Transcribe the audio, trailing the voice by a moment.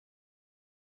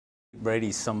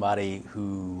Brady's somebody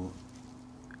who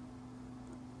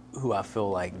I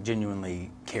feel like genuinely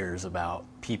cares about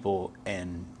people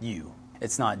and you.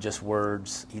 It's not just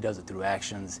words, he does it through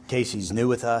actions. Casey's new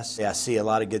with us. I see a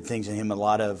lot of good things in him. A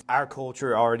lot of our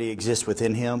culture already exists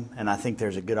within him, and I think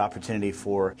there's a good opportunity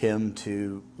for him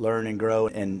to learn and grow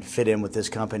and fit in with this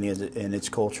company and its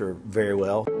culture very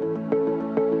well.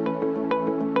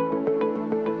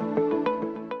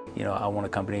 You know, I want a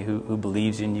company who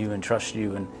believes in you and trusts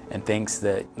you and thinks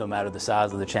that no matter the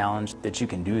size of the challenge, that you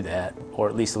can do that, or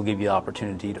at least they'll give you the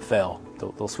opportunity to fail.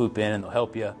 They'll swoop in and they'll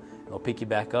help you. They'll pick you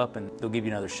back up and they'll give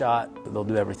you another shot. They'll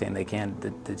do everything they can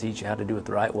to teach you how to do it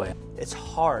the right way. It's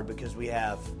hard because we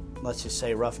have, let's just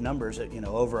say, rough numbers at,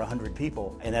 over 100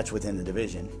 people, and that's within the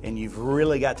division. And you've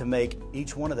really got to make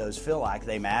each one of those feel like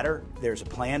they matter. There's a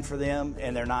plan for them,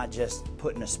 and they're not just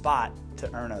put in a spot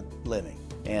to earn a living.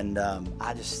 And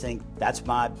I just think that's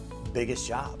my biggest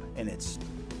job, and it's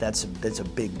a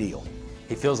big deal.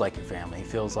 He feels like your family. He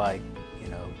feels like,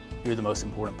 you're the most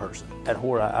important person. At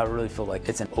Hoare, I really feel like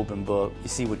it's an open book. You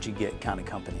see what you get kind of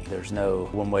company. There's no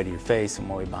one way to your face and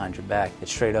one way behind your back.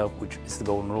 It's straight up, it's the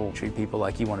golden rule. Treat people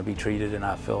like you want to be treated, and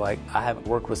I feel like I haven't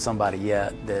worked with somebody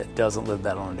yet that doesn't live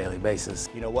that on a daily basis.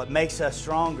 What makes us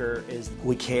stronger is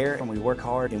we care and we work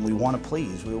hard and we want to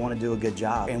please. We want to do a good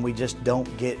job, and we just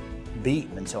don't get beat.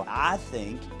 And so I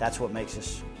think that's what makes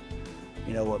us,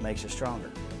 what makes us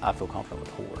stronger. I feel confident with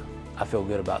Hoare. I feel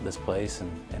good about this place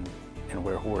and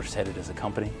where Hoare's headed as a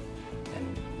company,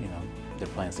 and their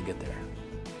plans to get there.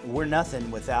 We're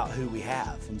nothing without who we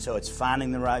have, and so it's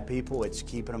finding the right people, it's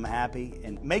keeping them happy,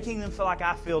 and making them feel like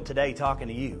I feel today talking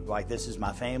to you, like this is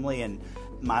my family and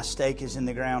my stake is in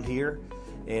the ground here,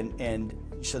 and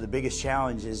so the biggest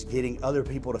challenge is getting other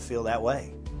people to feel that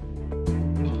way.